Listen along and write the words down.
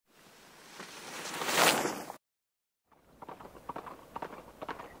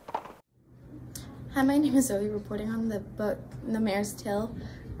Hi, my name is Zoe, reporting on the book The Mare's Tale,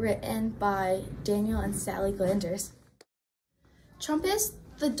 written by Daniel and Sally Glanders. Trump is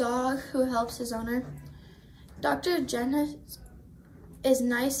the dog who helps his owner. Dr. Jenna is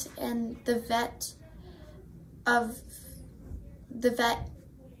nice and the vet and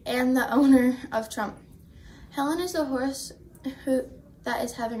the owner of Trump. Helen is the horse that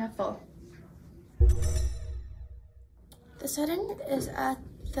is having a fall. The setting is at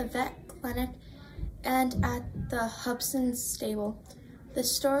the vet clinic and at the Hobson stable. The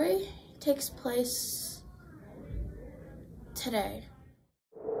story takes place today.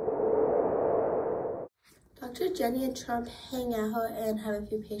 Dr. Jenny and Trump hang out and have a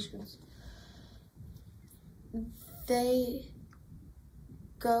few patients. They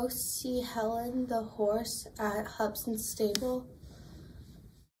go see Helen, the horse, at Hobson's stable.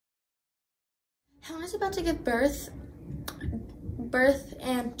 Helen is about to give birth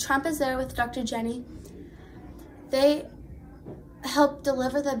and Trump is there with Dr. Jenny. They help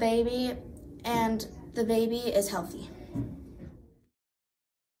deliver the baby and the baby is healthy.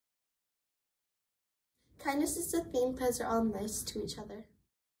 Kindness is the theme because they're all nice to each other.